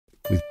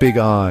With big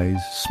eyes,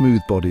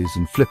 smooth bodies,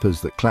 and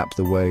flippers that clap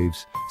the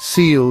waves,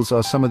 seals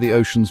are some of the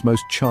ocean's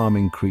most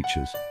charming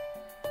creatures.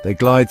 They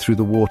glide through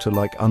the water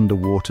like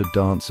underwater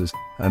dancers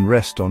and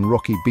rest on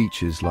rocky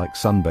beaches like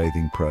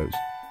sunbathing pros.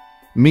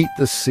 Meet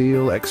the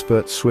seal,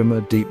 expert swimmer,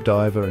 deep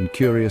diver, and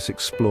curious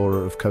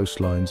explorer of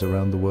coastlines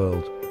around the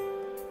world.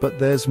 But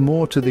there's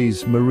more to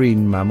these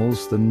marine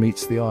mammals than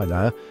meets the eye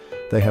now.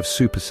 They have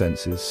super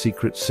senses,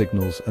 secret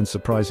signals, and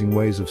surprising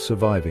ways of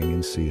surviving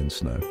in sea and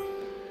snow.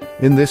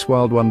 In this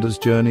Wild Wonders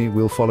journey,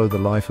 we'll follow the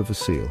life of a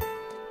seal,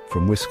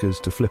 from whiskers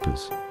to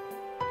flippers,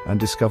 and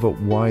discover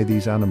why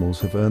these animals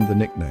have earned the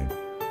nickname,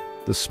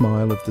 the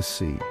smile of the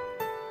sea.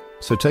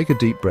 So take a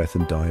deep breath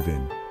and dive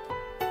in.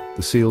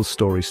 The seal's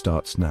story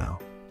starts now.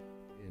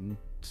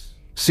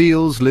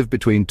 Seals live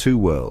between two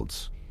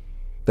worlds.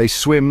 They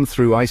swim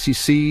through icy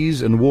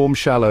seas and warm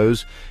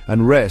shallows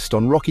and rest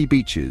on rocky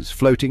beaches,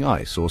 floating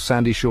ice or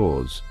sandy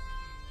shores.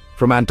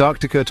 From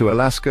Antarctica to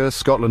Alaska,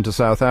 Scotland to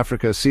South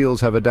Africa,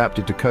 seals have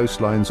adapted to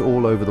coastlines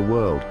all over the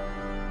world.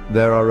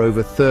 There are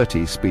over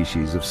 30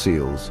 species of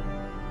seals.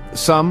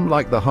 Some,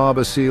 like the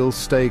harbour seal,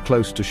 stay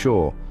close to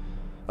shore.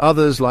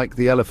 Others, like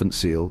the elephant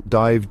seal,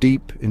 dive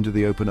deep into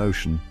the open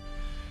ocean.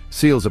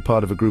 Seals are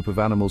part of a group of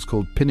animals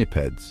called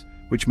pinnipeds,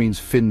 which means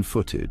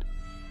fin-footed.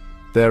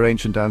 Their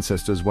ancient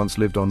ancestors once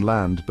lived on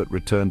land but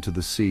returned to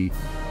the sea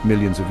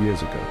millions of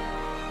years ago.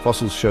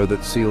 Fossils show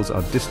that seals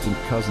are distant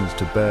cousins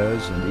to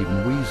bears and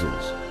even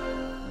weasels.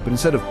 But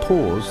instead of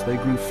paws, they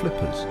grew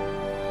flippers.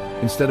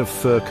 Instead of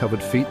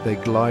fur-covered feet, they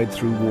glide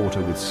through water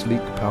with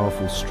sleek,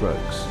 powerful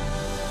strokes.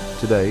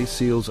 Today,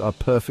 seals are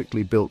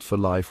perfectly built for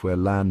life where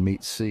land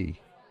meets sea.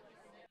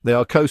 They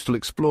are coastal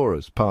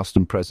explorers, past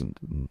and present.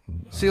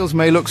 Seals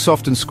may look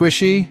soft and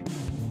squishy,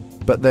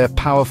 but they're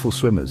powerful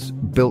swimmers,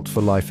 built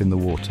for life in the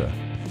water.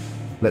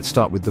 Let's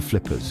start with the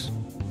flippers.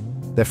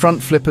 Their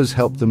front flippers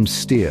help them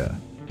steer.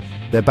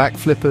 Their back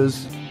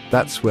flippers,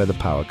 that's where the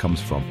power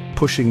comes from,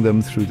 pushing them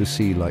through the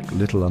sea like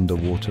little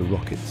underwater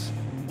rockets.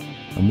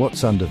 And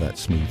what's under that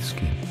smooth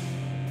skin?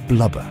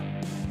 Blubber.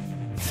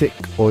 Thick,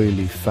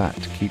 oily fat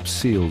keeps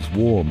seals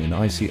warm in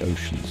icy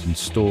oceans and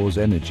stores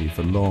energy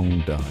for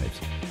long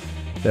dives.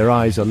 Their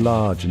eyes are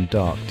large and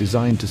dark,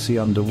 designed to see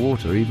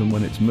underwater even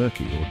when it's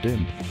murky or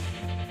dim.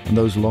 And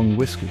those long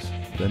whiskers,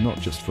 they're not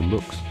just for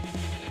looks.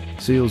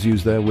 Seals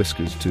use their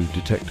whiskers to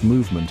detect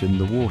movement in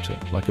the water,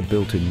 like a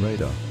built-in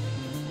radar.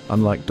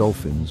 Unlike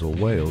dolphins or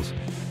whales,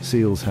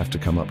 seals have to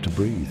come up to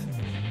breathe,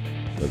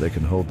 but they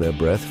can hold their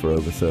breath for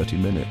over 30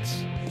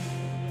 minutes.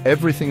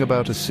 Everything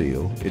about a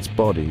seal, its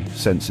body,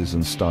 senses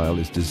and style,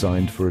 is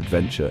designed for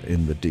adventure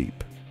in the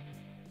deep.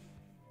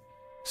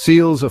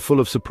 Seals are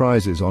full of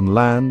surprises on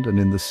land and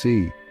in the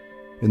sea.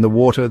 In the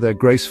water, they're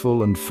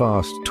graceful and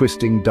fast,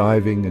 twisting,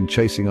 diving and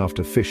chasing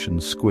after fish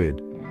and squid.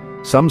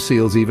 Some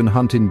seals even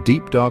hunt in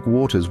deep, dark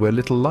waters where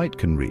little light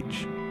can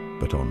reach.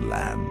 But on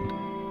land,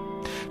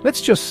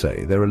 let's just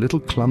say they're a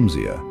little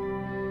clumsier.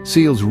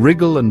 Seals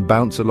wriggle and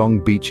bounce along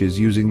beaches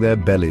using their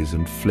bellies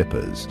and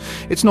flippers.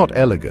 It's not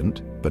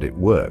elegant, but it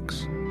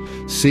works.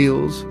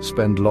 Seals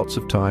spend lots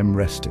of time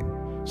resting,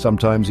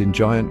 sometimes in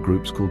giant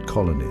groups called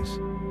colonies.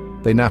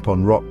 They nap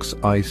on rocks,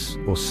 ice,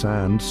 or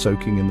sand,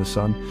 soaking in the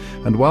sun.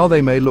 And while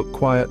they may look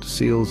quiet,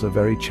 seals are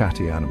very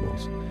chatty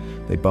animals.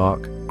 They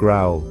bark,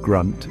 growl,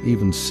 grunt,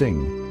 even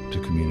sing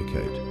to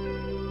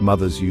communicate.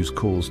 Mothers use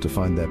calls to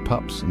find their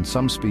pups, and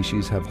some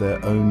species have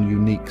their own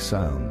unique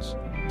sounds.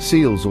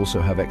 Seals also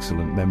have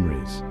excellent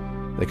memories.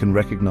 They can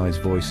recognize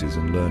voices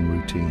and learn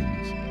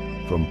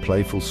routines. From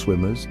playful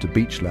swimmers to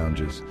beach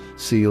loungers,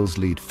 seals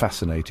lead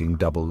fascinating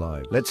double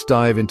lives. Let's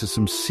dive into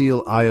some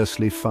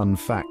seal-iously fun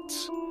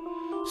facts.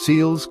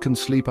 Seals can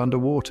sleep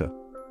underwater.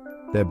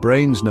 Their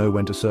brains know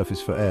when to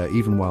surface for air,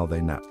 even while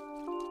they nap.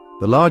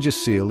 The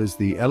largest seal is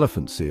the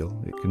elephant seal.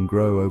 It can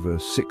grow over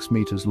 6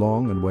 meters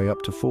long and weigh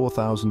up to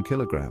 4,000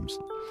 kilograms.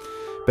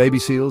 Baby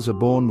seals are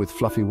born with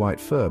fluffy white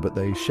fur, but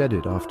they shed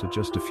it after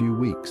just a few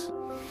weeks.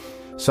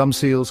 Some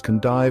seals can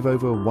dive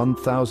over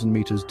 1,000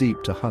 meters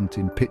deep to hunt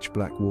in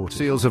pitch-black water.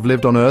 Seals have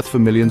lived on Earth for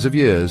millions of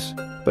years,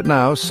 but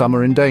now some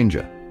are in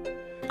danger.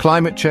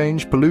 Climate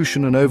change,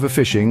 pollution and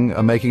overfishing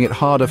are making it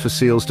harder for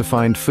seals to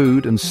find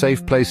food and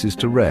safe places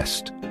to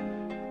rest.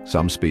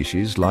 Some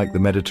species, like the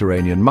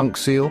Mediterranean monk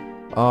seal,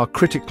 are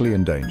critically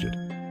endangered,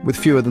 with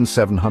fewer than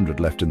 700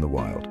 left in the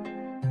wild.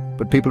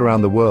 But people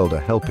around the world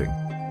are helping.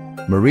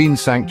 Marine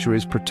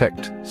sanctuaries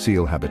protect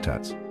seal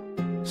habitats.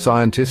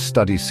 Scientists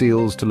study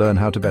seals to learn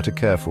how to better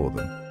care for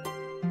them.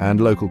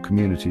 And local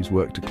communities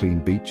work to clean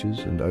beaches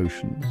and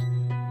oceans.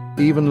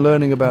 Even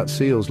learning about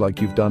seals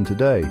like you've done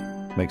today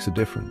makes a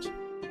difference.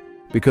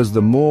 Because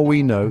the more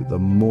we know, the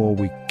more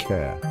we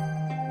care.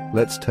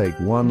 Let's take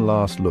one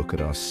last look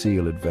at our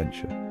seal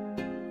adventure.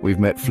 We've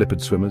met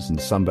flippered swimmers and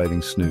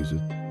sunbathing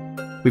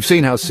snoozers. We've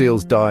seen how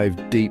seals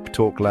dive deep,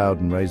 talk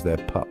loud and raise their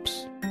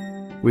pups.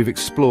 We've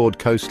explored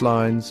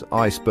coastlines,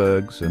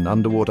 icebergs and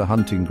underwater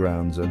hunting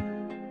grounds,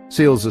 and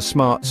seals are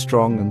smart,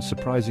 strong and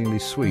surprisingly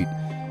sweet.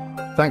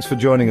 Thanks for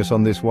joining us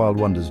on this Wild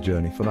Wonders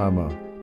journey. For now,